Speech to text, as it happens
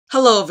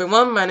Hello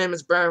everyone, my name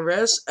is Brian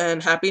Reyes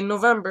and happy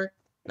November.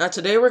 Now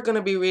today we're going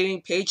to be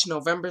reading page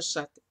November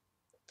 2nd.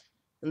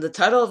 And the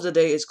title of the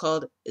day is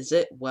called Is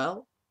It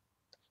Well?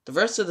 The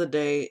verse of the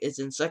day is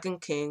in 2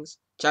 Kings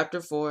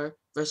chapter 4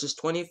 verses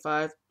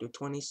 25 to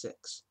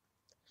 26.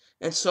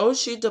 And so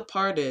she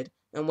departed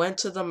and went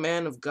to the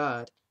man of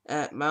God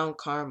at Mount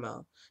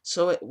Carmel.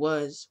 So it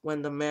was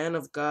when the man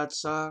of God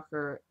saw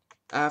her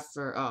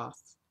afar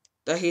off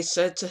that he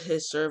said to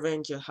his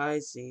servant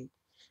Gehazi,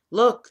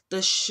 "Look,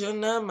 the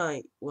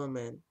Shunammite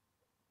woman.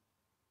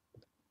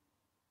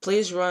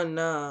 Please run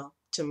now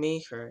to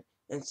meet her,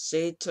 and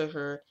say to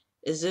her,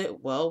 Is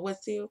it well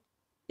with you?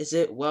 Is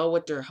it well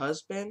with your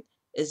husband?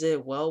 Is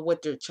it well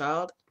with your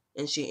child?"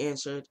 And she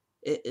answered,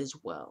 "It is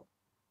well."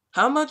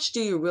 How much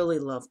do you really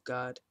love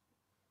God?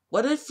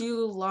 What if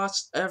you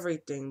lost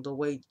everything the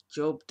way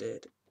Job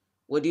did?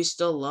 Would you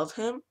still love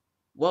him?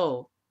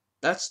 Whoa,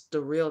 that's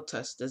the real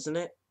test, isn't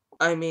it?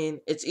 I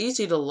mean, it's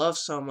easy to love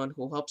someone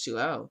who helps you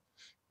out,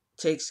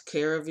 takes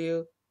care of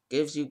you,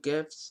 gives you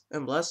gifts,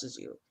 and blesses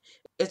you.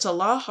 It's a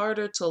lot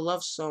harder to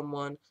love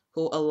someone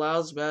who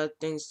allows bad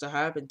things to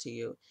happen to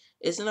you.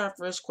 Isn't our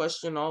first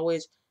question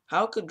always,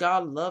 how could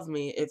God love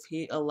me if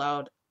He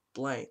allowed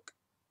blank?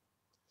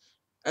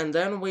 And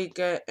then we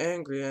get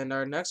angry, and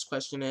our next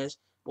question is,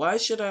 why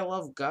should I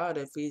love God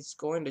if He's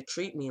going to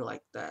treat me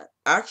like that?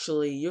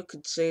 Actually, you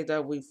could say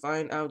that we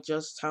find out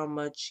just how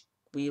much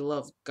we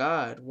love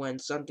God when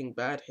something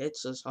bad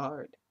hits us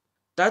hard.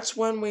 That's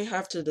when we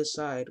have to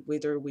decide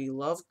whether we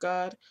love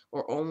God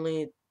or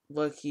only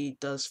what He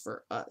does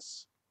for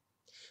us.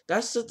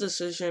 That's the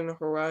decision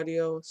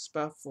Horatio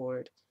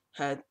Spafford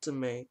had to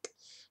make.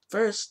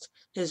 First,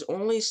 his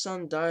only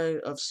son died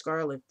of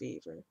scarlet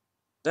fever.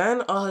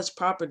 Then all his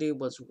property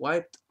was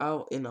wiped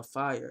out in a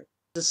fire.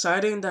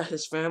 Deciding that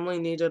his family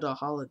needed a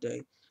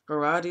holiday,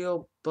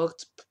 Horatio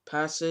booked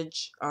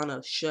passage on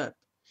a ship.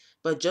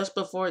 But just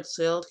before it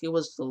sailed, he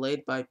was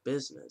delayed by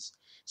business.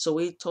 So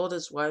he told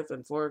his wife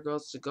and four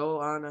girls to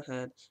go on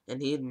ahead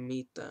and he'd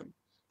meet them.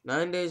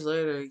 9 days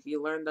later, he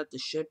learned that the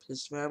ship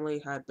his family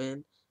had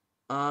been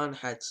on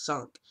had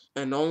sunk,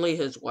 and only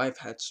his wife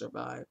had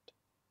survived.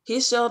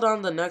 He sailed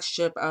on the next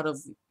ship out of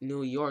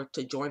New York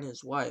to join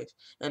his wife,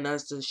 and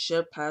as the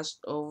ship passed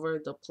over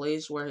the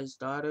place where his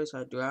daughters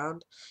had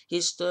drowned,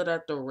 he stood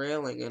at the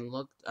railing and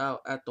looked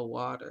out at the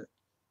water.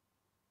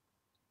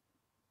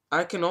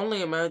 I can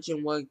only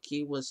imagine what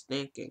he was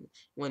thinking.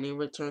 When he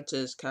returned to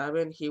his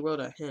cabin, he wrote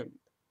a hymn.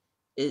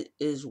 It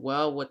is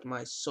well with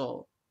my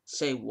soul.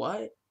 Say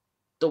what?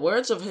 The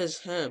words of his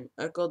hymn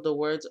echoed the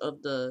words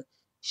of the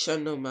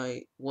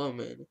Shunammite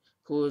woman,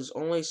 whose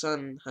only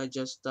son had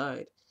just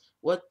died.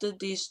 What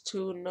did these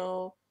two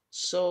know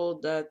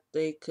so that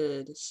they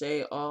could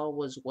say all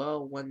was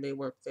well when they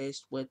were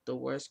faced with the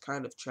worst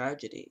kind of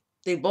tragedy?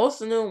 They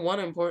both knew one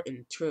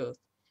important truth.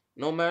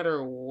 No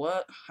matter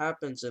what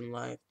happens in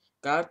life,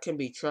 God can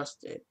be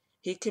trusted.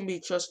 He can be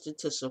trusted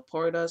to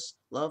support us,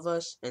 love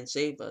us, and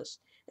save us.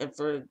 And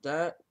for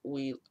that,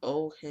 we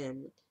owe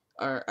Him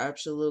our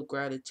absolute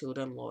gratitude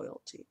and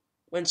loyalty.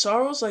 When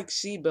sorrows like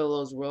sea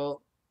billows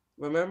roll,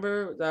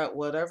 remember that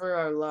whatever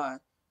our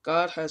lot,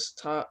 God has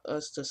taught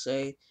us to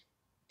say,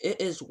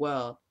 It is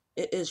well.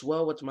 It is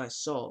well with my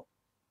soul.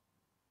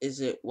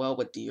 Is it well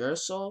with your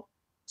soul?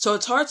 So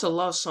it's hard to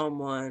love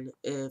someone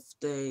if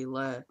they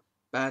let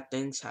bad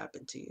things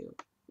happen to you.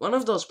 One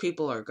of those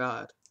people are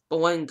God. But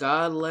when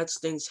God lets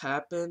things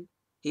happen,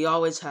 He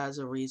always has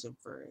a reason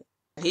for it.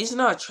 He's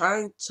not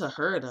trying to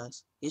hurt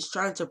us, He's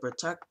trying to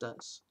protect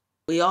us.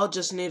 We all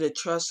just need to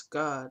trust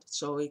God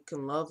so He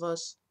can love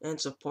us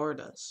and support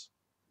us.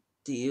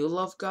 Do you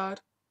love God?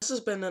 This has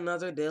been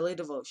another daily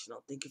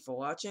devotional. Thank you for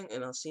watching,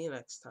 and I'll see you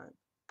next time.